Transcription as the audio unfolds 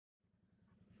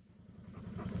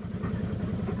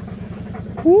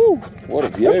Woo! What a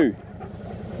view!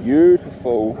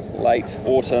 Beautiful late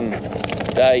autumn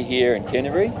day here in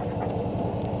Canterbury.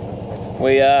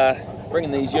 We are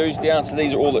bringing these ewes down, so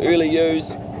these are all the early ewes.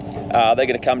 They're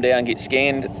going to come down and get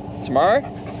scanned tomorrow,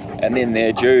 and then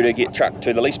they're due to get trucked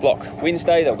to the lease block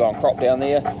Wednesday. They'll go and crop down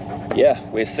there. Yeah,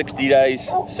 we're 60 days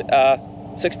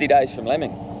from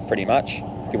lambing, pretty much,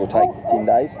 give or take 10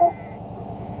 days.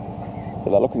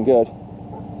 But they're looking good.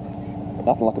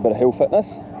 Nothing like a bit of hill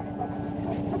fitness.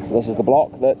 So this is the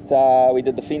block that we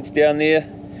did the fence down there,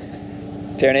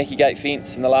 Taranaki Gate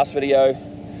fence in the last video.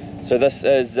 So this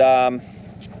is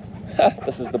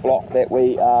this is the block that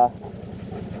we are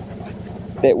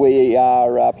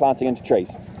planting into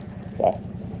trees.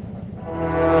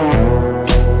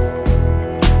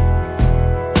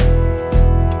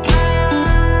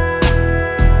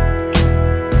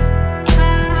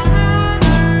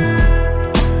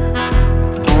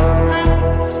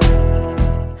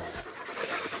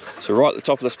 So right at the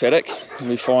top of this paddock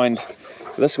we find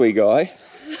this wee guy.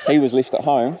 He was left at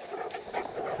home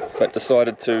but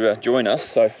decided to join us.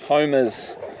 So home is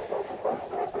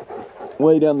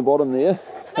way down the bottom there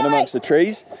and amongst the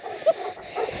trees,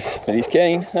 but he's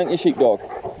keen, aren't you, sheepdog?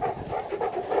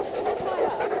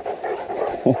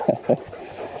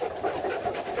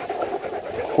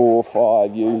 4 or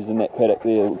 5 ewes in that paddock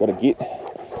there we've got to get.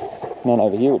 None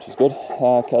over here, which is good.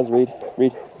 Cuz red,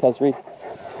 cuz red.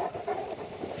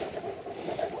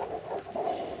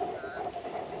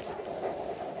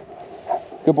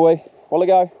 Good boy. While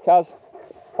go, cuz.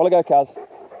 While go, cuz.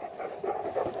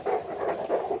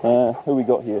 Who we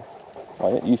got here?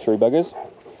 Oh yeah, you 3 buggers.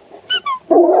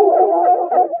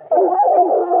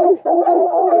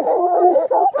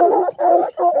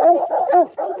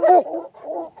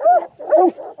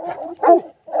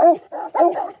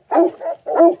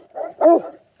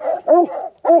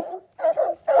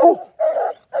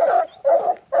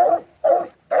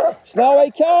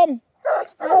 Snowy, come!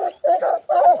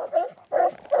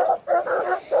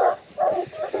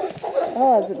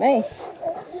 Oh, is it me?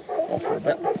 Off for a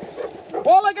bit.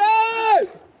 Walla go!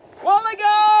 Walla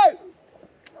go!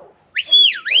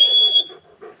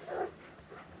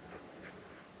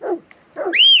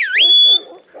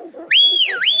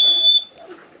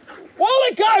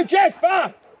 Walla go,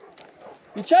 Jasper!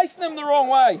 You're chasing them the wrong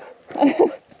way.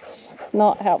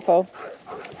 Not helpful.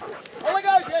 Walla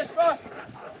go, Jasper!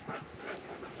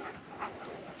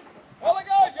 Walla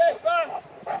go, Jasper!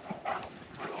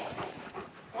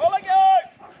 Walla go!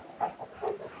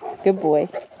 Good boy.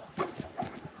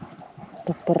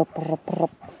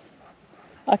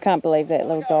 I can't believe that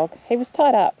little dog. He was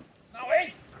tied up.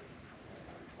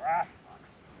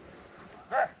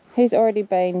 He's already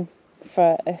been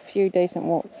for a few decent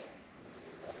walks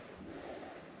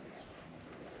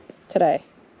today.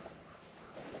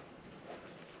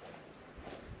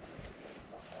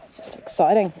 It's just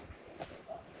exciting.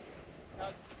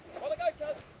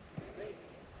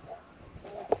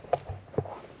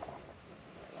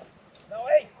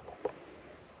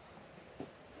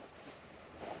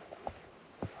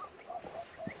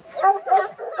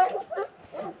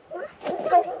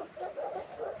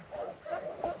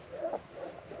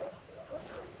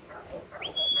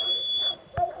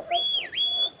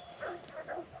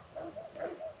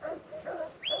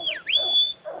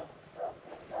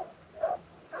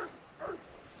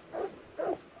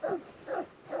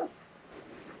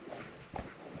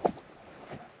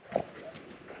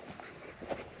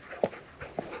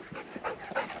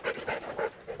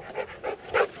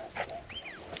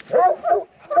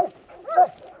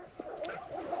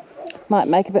 Might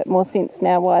make a bit more sense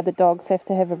now why the dogs have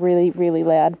to have a really, really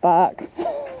loud bark.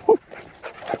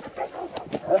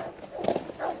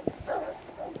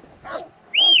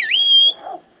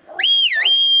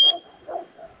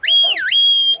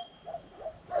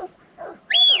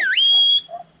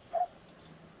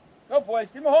 Go boys,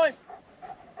 get behind!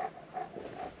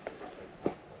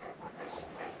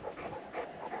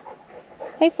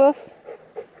 Hey, Foof.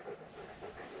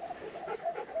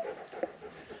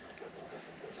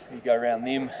 You go around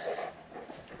them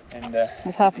and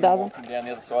There's half a dozen. walking down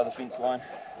the other side of the fence line.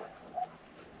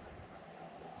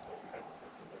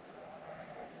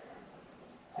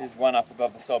 There's one up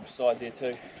above the side there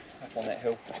too, up on that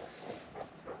hill.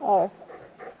 Oh.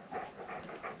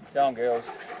 Go on, girls.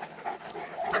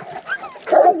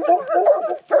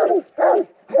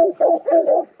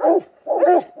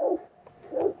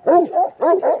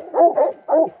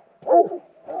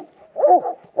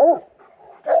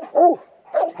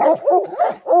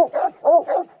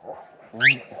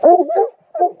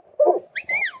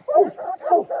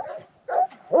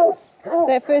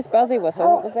 That first buzzy whistle,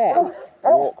 what was that?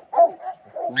 Walk.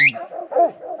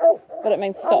 But it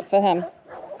means stop for him.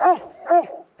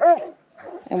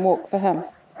 And walk for him.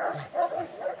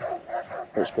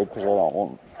 That's good because I don't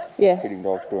want Yeah. feeding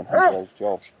dogs doing those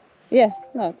jobs. Yeah,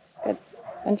 no, it's good.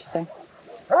 Interesting.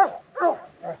 There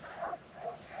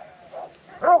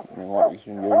might be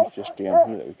some ewes just down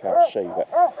here that we can't see, but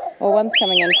Well, one's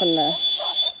coming in from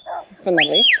the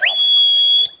left.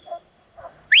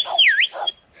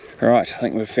 right, I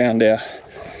think we've found our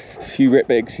few rat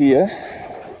bags here.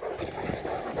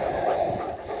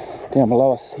 Down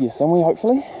below us here somewhere,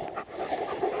 hopefully.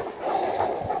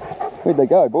 Where'd they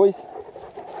go, boys?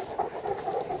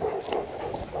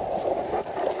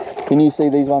 Can you see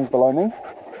these ones below me?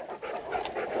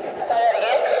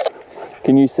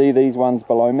 Can you see these ones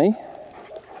below me?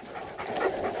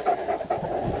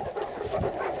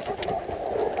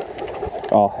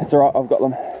 Oh, it's alright, I've got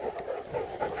them.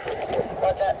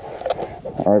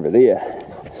 They're over there.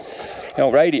 The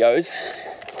old radios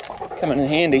come in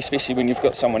handy, especially when you've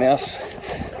got someone else,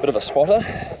 a bit of a spotter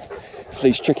for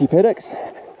these tricky paddocks.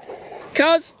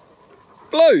 Cuz!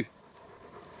 Blue!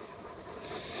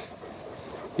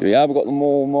 Here we are, we've got them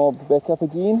all mobbed back up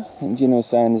again, and Genna was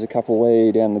saying there's a couple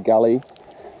way down the gully,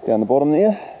 down the bottom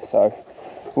there, so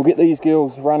we'll get these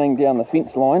girls running down the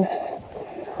fence line,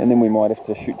 and then we might have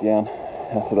to shoot down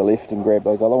to the left and grab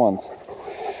those other ones.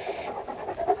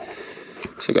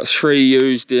 So I've got 3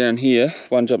 ewes down here,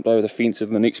 one jumped over the fence of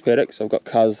the next paddock, so I've got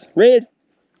Cuz Red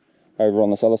over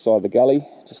on this other side of the gully,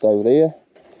 just over there.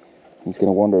 He's going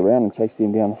to wander around and chase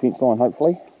them down the fence line,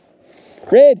 hopefully.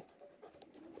 Red!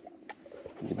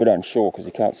 He's a bit unsure because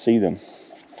he can't see them.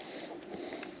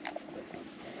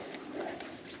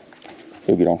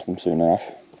 He'll get onto them soon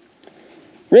enough.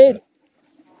 Red!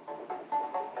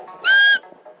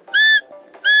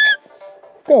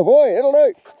 Go boy, it'll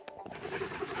do!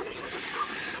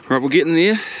 Right, we're getting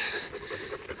there.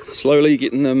 Slowly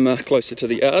getting them closer to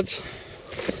the yards.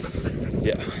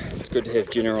 Yeah, it's good to have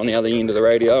Genna on the other end of the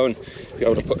radio and be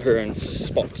able to put her in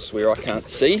spots where I can't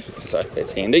see, so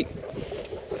that's handy.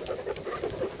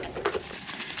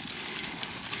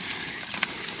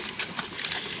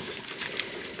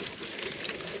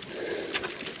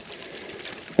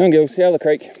 Come on girls, out of the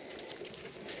creek.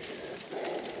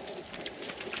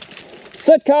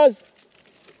 Sit, Cuz!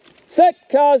 Sit,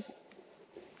 Cuz!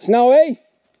 Snowy!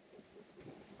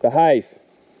 Behave.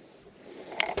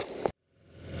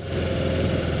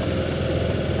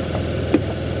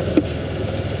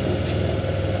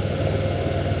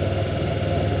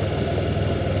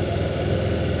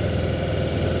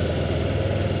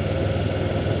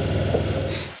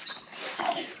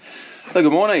 Well,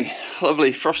 good morning.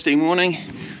 Lovely frosty morning.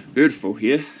 Beautiful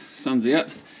here. Sun's out.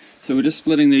 So we're just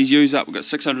splitting these ewes up. We've got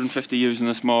 650 ewes in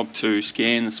this mob to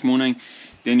scan this morning.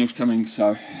 Daniel's coming,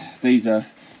 so these are,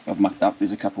 I've mucked up,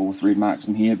 there's a couple with red marks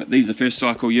in here, but these are first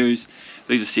cycle ewes,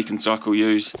 these are second cycle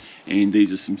ewes, and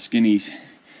these are some skinnies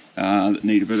that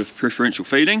need a bit of preferential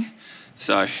feeding.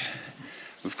 So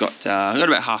we've got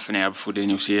about half an hour before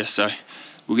Daniel's here, so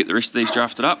we'll get the rest of these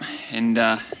drafted up and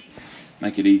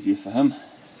make it easier for him.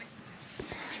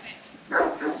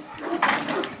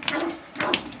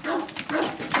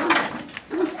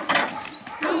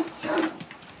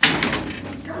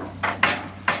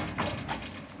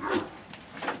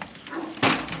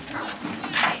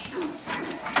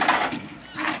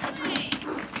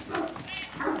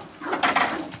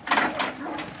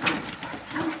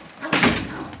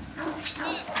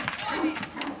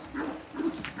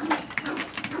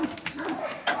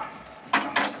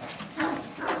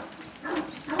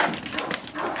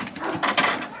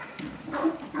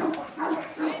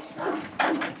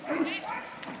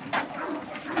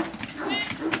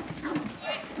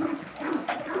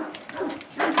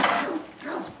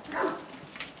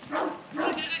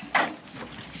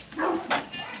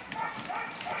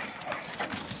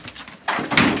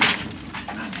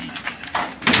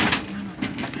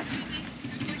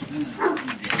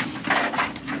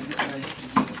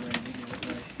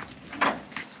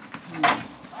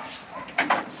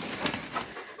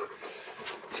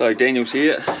 So Daniel's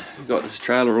here, we've got this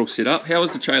trailer all set up. How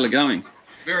is the trailer going?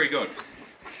 Very good.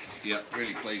 Yeah,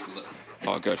 really pleased with it.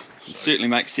 Oh good, it certainly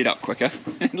makes setup quicker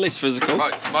and less physical.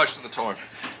 Most of the time.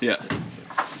 Yeah,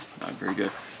 no, very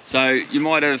good. So you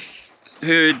might have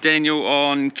heard Daniel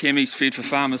on Cammy's Feed for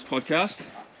Farmers podcast.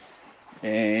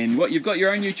 And what, you've got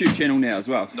your own YouTube channel now as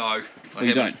well? No, I you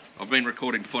haven't. don't? I've been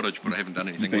recording footage, but I haven't done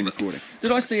anything with it.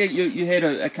 Did I see you had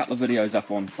a couple of videos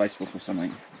up on Facebook or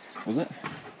something, was it?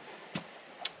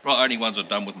 Right, only ones I've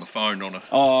done with my phone on a...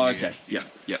 Oh, okay, yeah.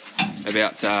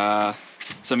 About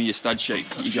some of your stud sheep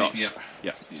you got. Yeah.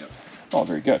 Oh,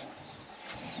 very good.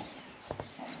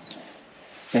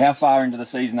 So how far into the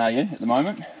season are you at the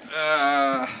moment?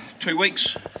 2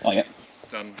 weeks. Oh yeah.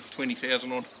 Done 20,000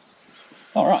 on.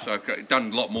 All right. So I've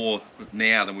done a lot more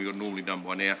now than we would normally done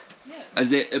by now. Are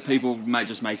people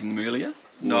just making them earlier?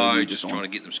 No, just trying to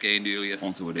get them scanned earlier.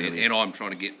 Onto it earlier. And I'm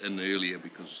trying to get in earlier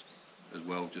because, as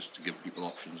well, just to give people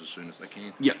options as soon as they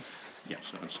can. Yep. Yeah.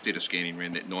 So instead of scanning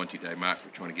around that 90-day mark,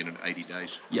 we're trying to get into 80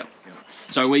 days. Yep.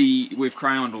 So we've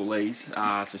crayoned all these,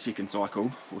 so second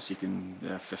cycle or second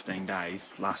 15 days,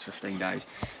 last 15 days,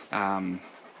 and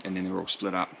then they're all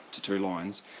split up to 2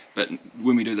 lines. But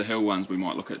when we do the hill ones, we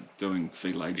might look at doing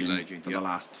fetal aging for the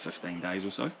last 15 days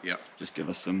or so. Yeah. Just give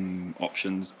us some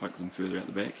options, poke them further out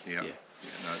the back. Yeah.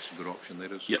 No, it's a good option,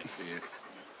 that is. Yep. Yeah.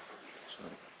 So,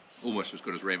 almost as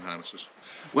good as ram harnesses.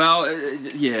 Well,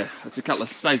 yeah, it's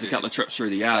saves a couple of trips through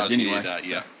the yards anyway.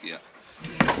 Yeah.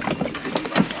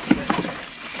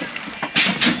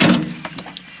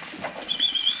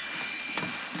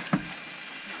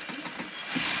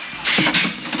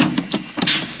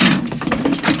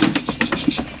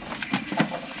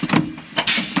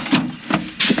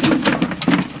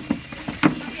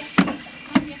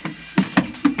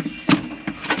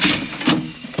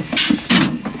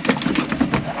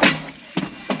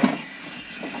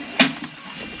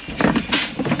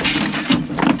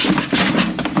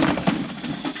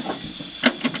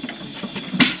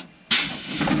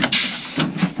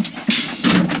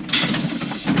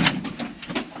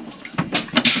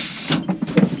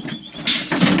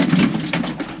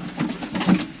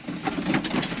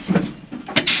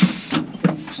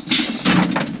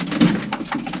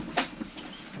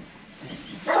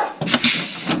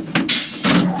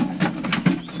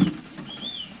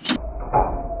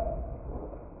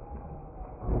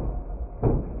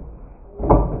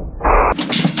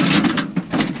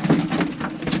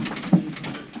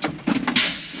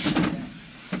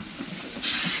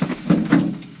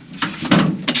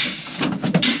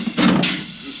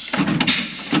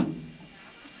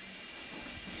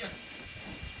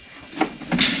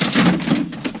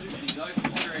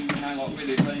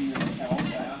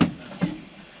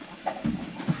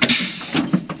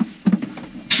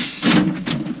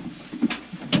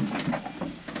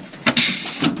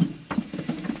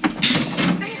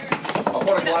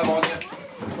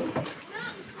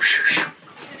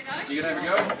 You gonna have a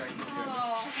go?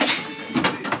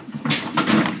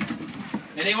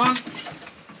 Anyone?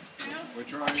 We're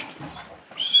trying.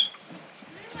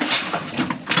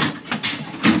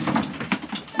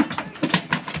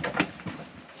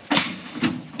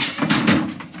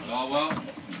 Oh well,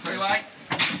 too late.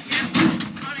 I'm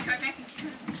gonna go back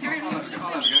and carry on. I'll have a go.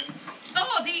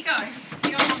 Oh, there you go.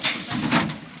 You got one.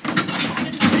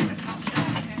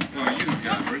 No, you can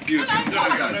go for it.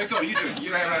 No, go. You do it.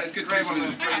 You have a good one of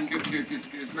those green,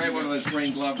 grab one of those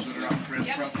green gloves that are up around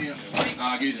the front here.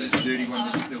 Use this dirty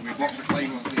one. There'll be a box of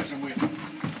clean ones there somewhere.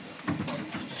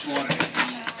 Slide it.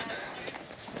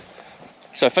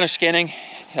 So I finished scanning.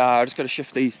 I just got to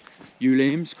shift these ewe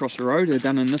lambs across the road. They're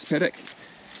done in this paddock.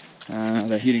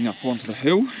 They're heading up onto the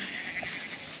hill.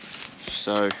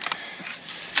 So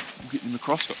we'll get them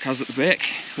across. Got cuz at the back.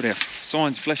 Got our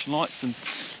signs, flashing lights and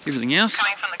everything else.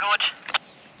 Coming from the gorge.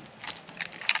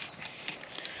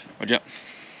 Roger.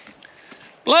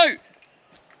 Blow!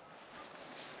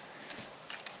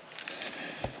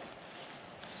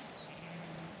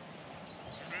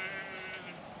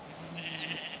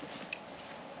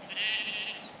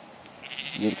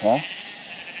 You get a car?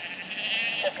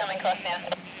 Just coming across now.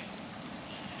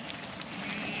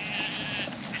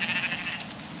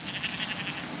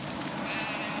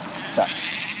 Stop.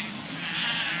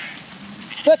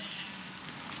 Sit!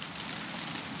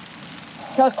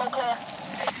 Cuz! All clear.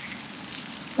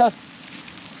 Cuz!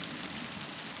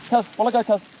 Cuz! While I go,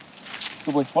 cuz!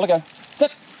 Good boy, while I go.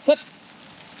 Sit! Sit!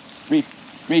 Read.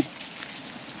 Read.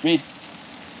 Read.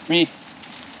 Read.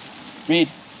 Read.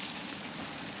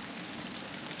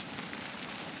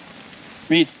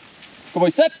 Read. Good boy,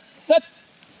 sit! Sit!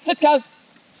 Sit, cuz!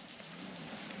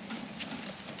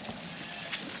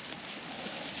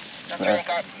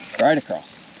 Right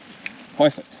across.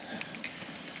 Perfect.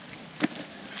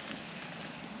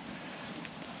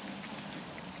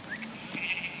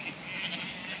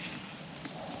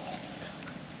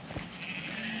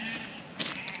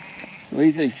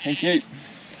 Easy, thank you.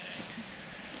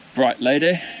 Bright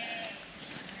lady.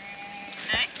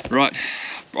 Okay. Right,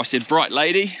 I said bright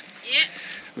lady. Yeah.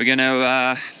 We're going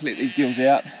to let these girls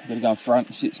out. We're going to go in front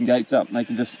and set some gates up and they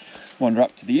can just wander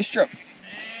up to the airstrip.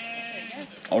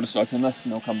 I'll just open this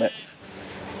and they'll come back.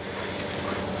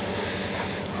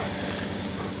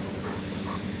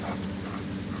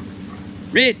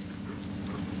 Red!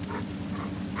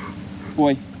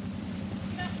 Boy.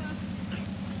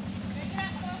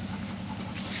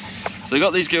 So we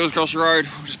got these girls across the road.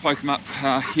 We'll just poke them up,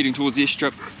 heading towards the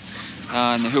airstrip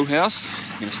and the hill house.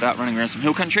 I'm going to start running around some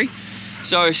hill country.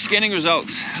 So scanning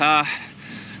results,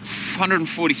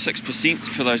 146%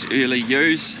 for those early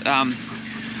ewes. Yeah,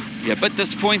 a bit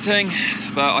disappointing,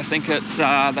 but I think it's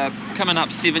they're coming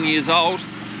up 7 years old,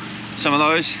 some of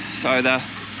those, so they're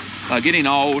getting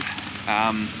old.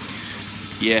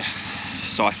 Yeah,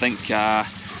 so I think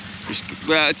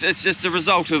it's just a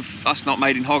result of us not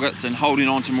mating hoggets and holding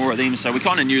on to more of them, so we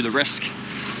kind of knew the risk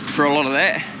for a lot of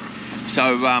that.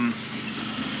 So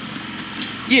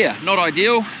yeah, not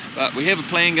ideal, but we have a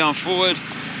plan going forward.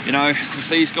 You know, with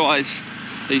these guys,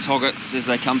 these hoggets, as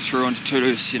they come through into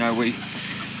tutus, you know, we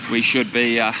should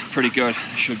be pretty good.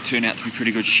 Should turn out to be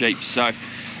pretty good sheep. So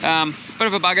bit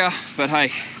of a bugger, but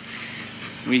hey,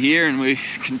 we're here and we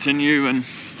continue and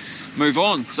move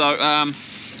on. So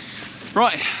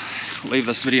right, I'll leave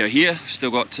this video here. Still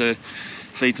got to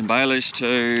feed some balers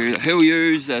to the hill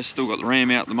ewes. They've still got the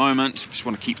ram out at the moment. Just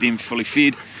want to keep them fully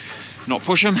fed, not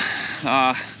push them.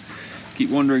 Keep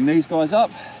wandering these guys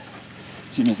up.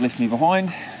 Genna's left me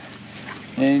behind,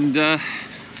 and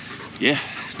yeah,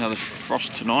 another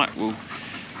frost tonight. We'll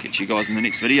catch you guys in the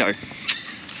next video.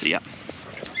 See ya.